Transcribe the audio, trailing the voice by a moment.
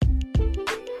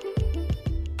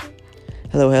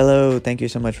Hello, hello. Thank you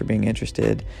so much for being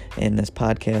interested in this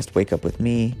podcast, Wake Up With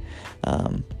Me.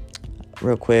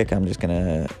 Real quick, I'm just going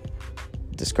to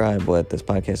describe what this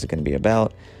podcast is going to be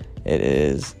about. It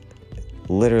is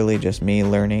literally just me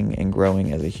learning and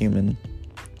growing as a human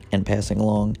and passing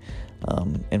along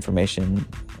information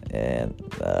and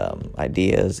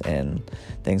ideas and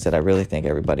things that I really think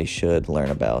everybody should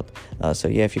learn about. So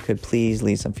if you could please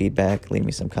leave some feedback, leave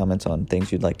me some comments on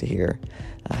things you'd like to hear.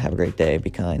 Have a great day. Be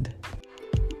kind.